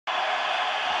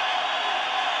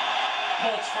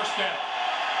Colts first down.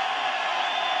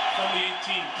 From the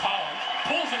 18, Collins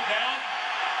pulls it down.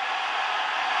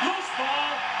 Loose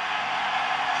ball.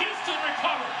 Houston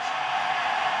recovers.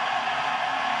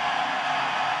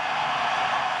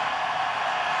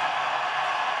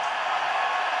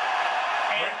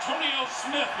 Antonio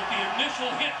Smith with the initial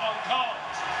hit on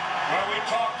Collins. Well, we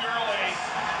talked early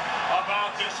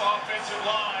about this offensive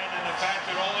line and the fact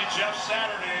that only Jeff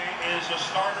Saturday is a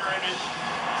starter in his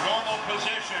normal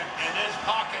position, and his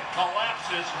pocket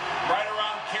collapses right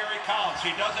around Kerry Collins.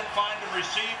 He doesn't find a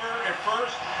receiver at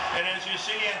first, and as you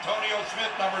see, Antonio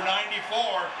Smith, number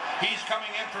 94, he's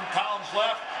coming in from Collins'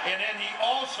 left, and then he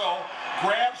also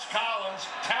grabs Collins,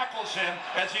 tackles him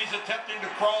as he's attempting to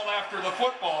crawl after the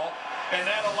football, and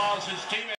that allows his teammate